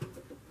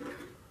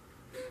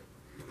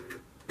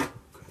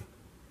 Okay.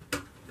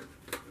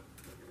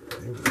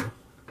 There we go.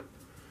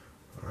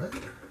 Alright.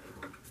 Now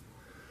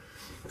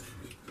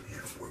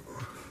we're going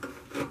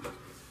to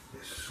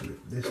just slip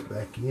this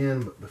back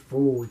in, but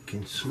before we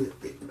can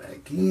slip it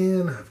back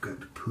in, I've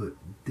got to put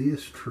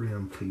this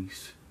trim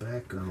piece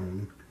back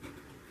on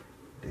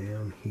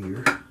down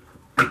here.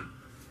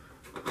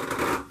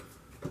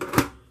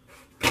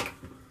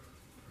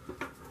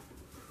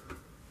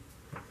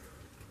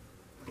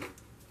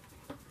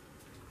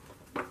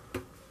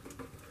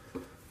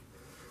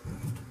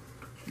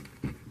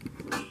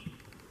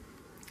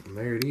 And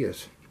there it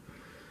is.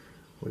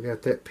 We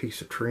got that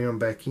piece of trim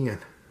back in.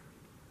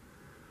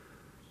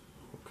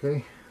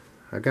 Okay,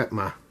 I got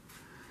my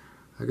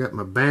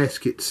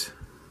baskets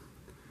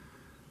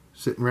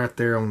sitting right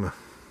there on the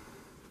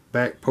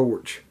back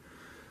porch.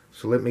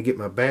 So let me get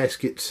my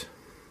baskets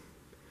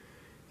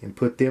and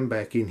put them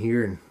back in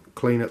here and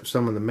clean up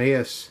some of the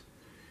mess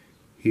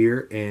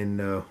here,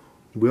 and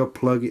we'll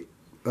plug it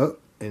up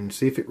and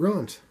see if it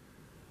runs.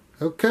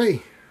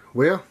 Okay,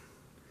 well,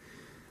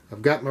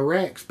 I've got my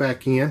racks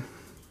back in.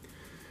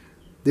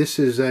 This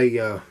is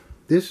a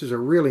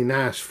really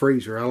nice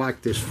freezer. I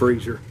like this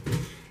freezer.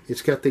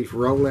 It's got these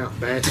roll-out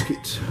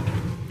baskets.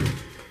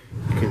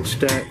 You can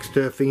stack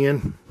stuff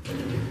in.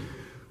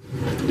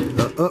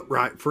 The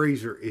upright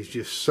freezer is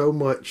just so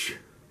much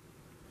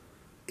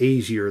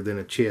easier than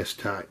a chest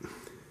type.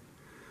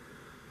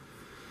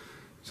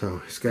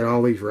 So it's got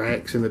all these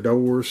racks in the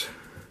doors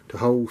to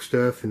hold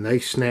stuff, and they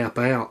snap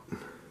out.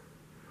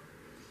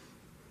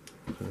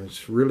 So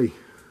it's really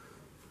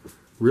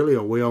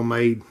a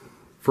well-made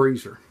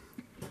freezer.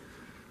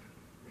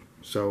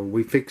 So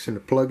we fixing to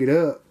plug it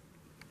up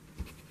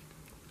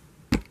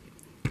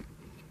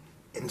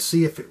and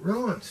see if it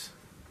runs.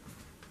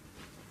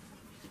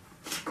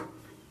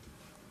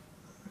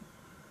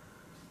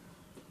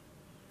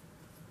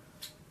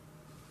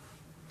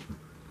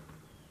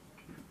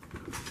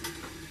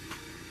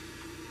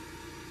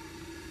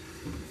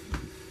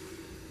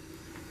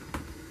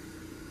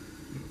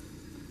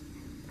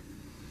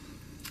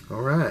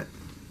 All right.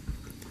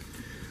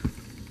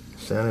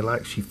 Sounded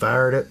like she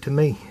fired up to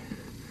me.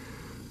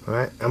 All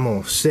right, I'm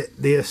gonna set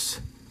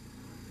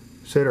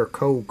our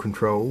cold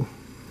control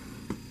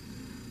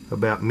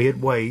about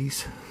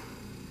midways.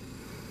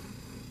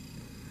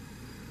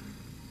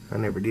 I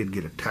never did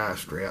get a tie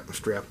strap and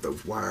strap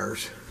those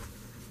wires.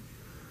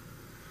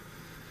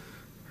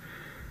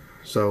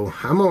 So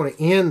I'm going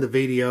to end the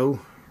video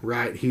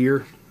right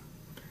here.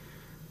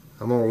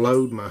 I'm going to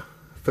load my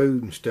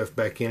food and stuff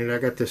back in it. I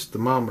got this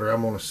thermometer.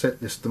 I'm going to set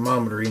this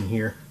thermometer in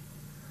here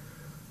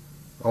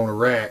on a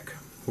rack.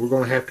 We're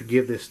going to have to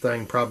give this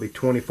thing probably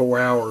 24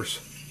 hours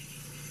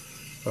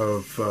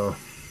of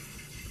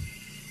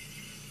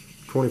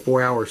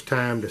 24 hours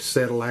time to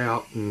settle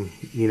out and,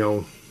 you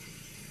know,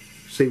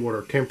 see what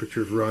our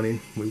temperature's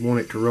running. We want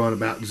it to run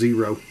about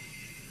 0,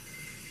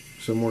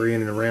 somewhere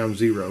in and around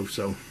 0.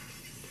 So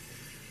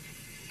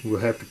we'll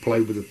have to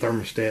play with the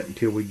thermostat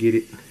until we get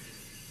it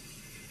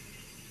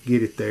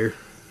there.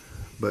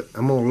 But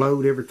I'm going to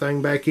load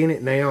everything back in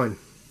it now and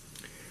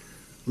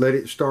let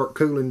it start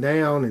cooling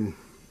down, and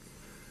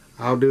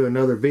I'll do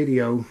another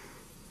video,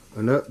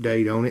 an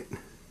update on it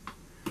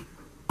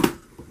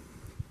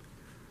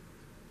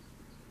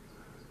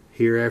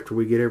here after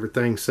we get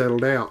everything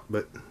settled out.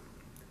 But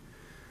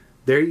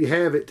there you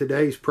have it,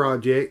 today's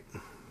project.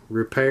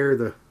 Repair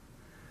the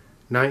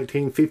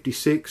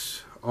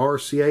 1956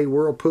 RCA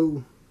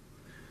Whirlpool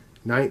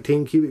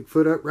 19 cubic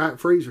foot upright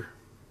freezer.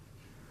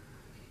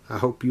 I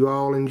hope you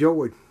all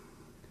enjoyed.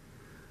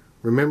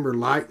 Remember,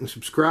 like and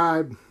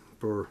subscribe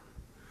for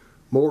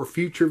more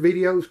future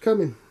videos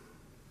coming.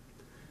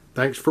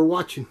 Thanks for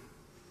watching.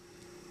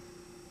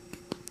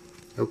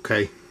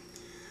 Okay,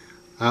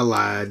 I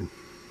lied.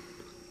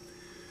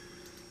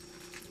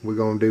 We're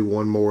going to do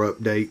one more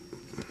update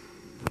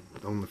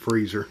on the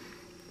freezer.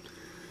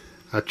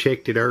 I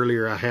checked it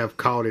earlier. I have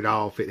caught it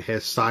off. It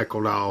has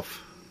cycled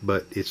off,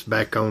 but it's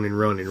back on and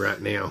running right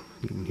now.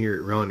 You can hear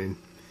it running.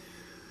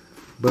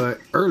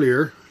 But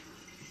earlier,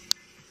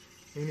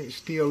 and it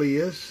still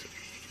is,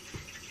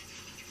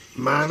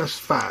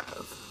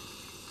 -5.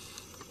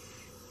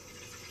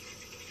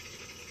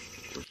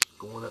 It's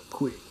going up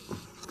quick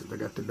because I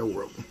got the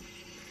door open.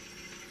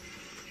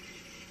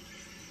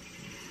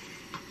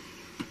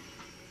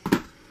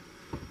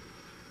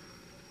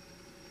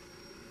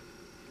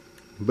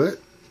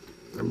 But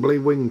I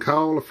believe we can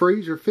call the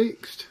freezer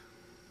fixed.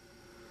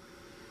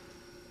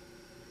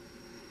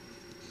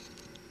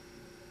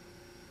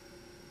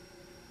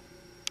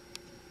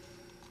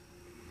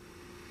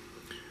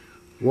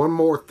 One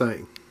more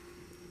thing.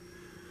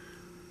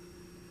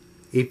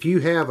 If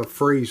you have a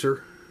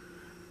freezer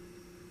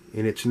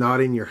and it's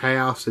not in your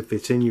house, if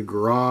it's in your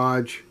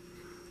garage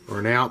or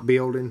an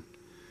outbuilding,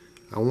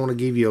 I want to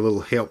give you a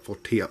little helpful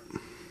tip.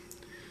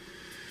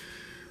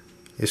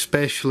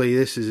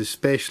 This is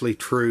especially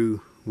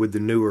true with the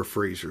newer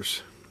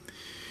freezers.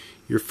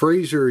 Your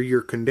freezer,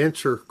 your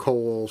condenser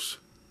coils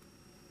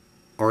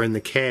are in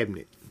the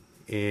cabinet,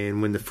 and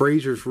when the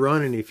freezer's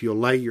running, if you'll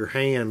lay your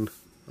hand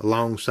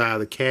alongside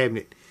the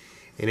cabinet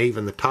and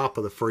even the top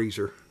of the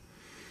freezer,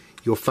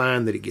 you'll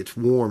find that it gets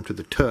warm to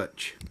the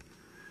touch.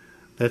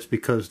 That's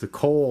because the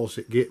coils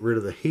that get rid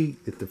of the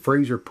heat that the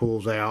freezer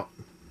pulls out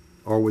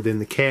are within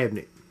the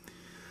cabinet.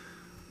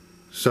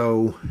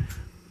 So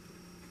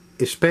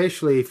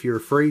especially if your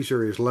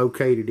freezer is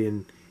located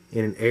in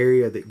an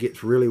area that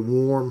gets really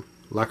warm,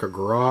 like a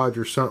garage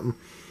or something,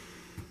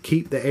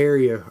 keep the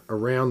area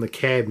around the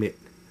cabinet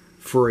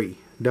free.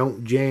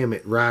 Don't jam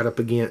it right up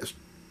against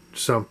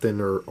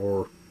something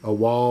or a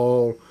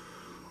wall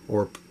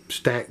or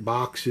stack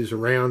boxes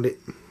around it.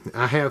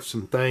 I have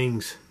some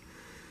things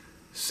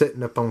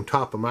sitting up on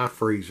top of my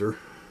freezer,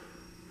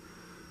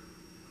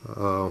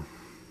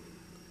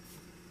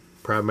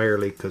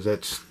 primarily because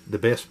that's the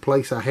best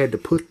place I had to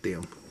put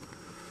them.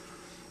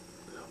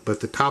 But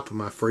the top of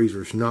my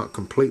freezer is not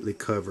completely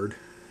covered,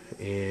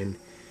 and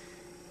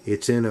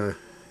it's in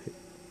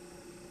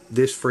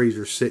this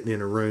freezer's sitting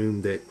in a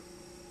room that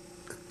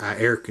I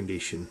air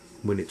condition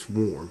when it's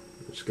warm.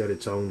 It's got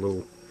its own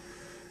little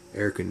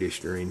air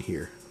conditioner in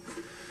here.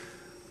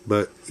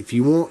 But if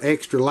you want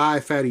extra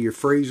life out of your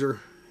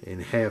freezer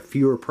and have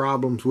fewer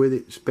problems with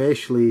it,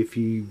 especially if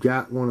you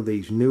got one of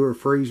these newer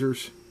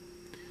freezers,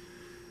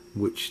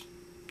 which,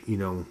 you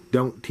know,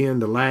 don't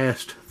tend to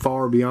last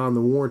far beyond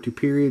the warranty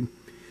period,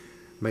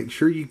 make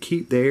sure you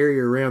keep the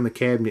area around the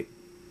cabinet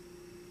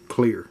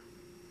clear.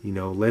 You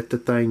know, let the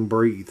thing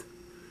breathe.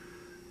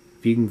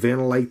 If you can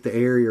ventilate the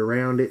area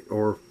around it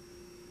or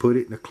put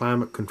it in a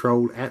climate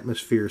controlled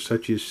atmosphere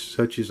such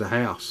as a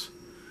house.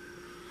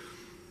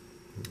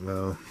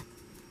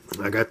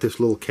 I got this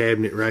little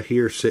cabinet right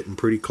here sitting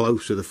pretty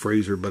close to the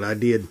freezer, but I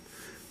did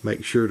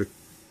make sure to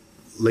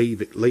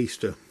leave at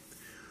least a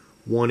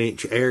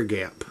 1-inch air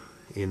gap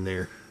in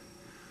there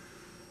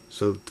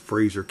so that the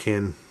freezer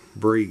can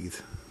breathe.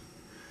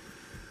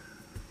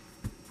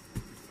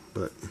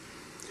 But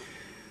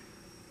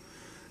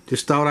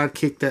just thought I'd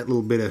kick that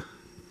little bit of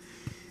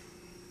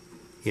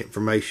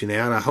information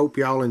out. I hope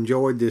y'all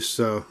enjoyed this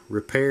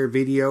repair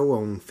video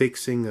on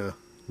fixing a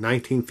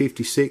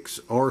 1956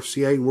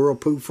 RCA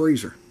Whirlpool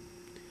freezer.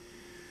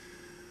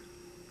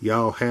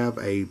 Y'all have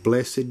a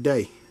blessed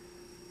day.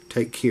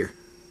 Take care.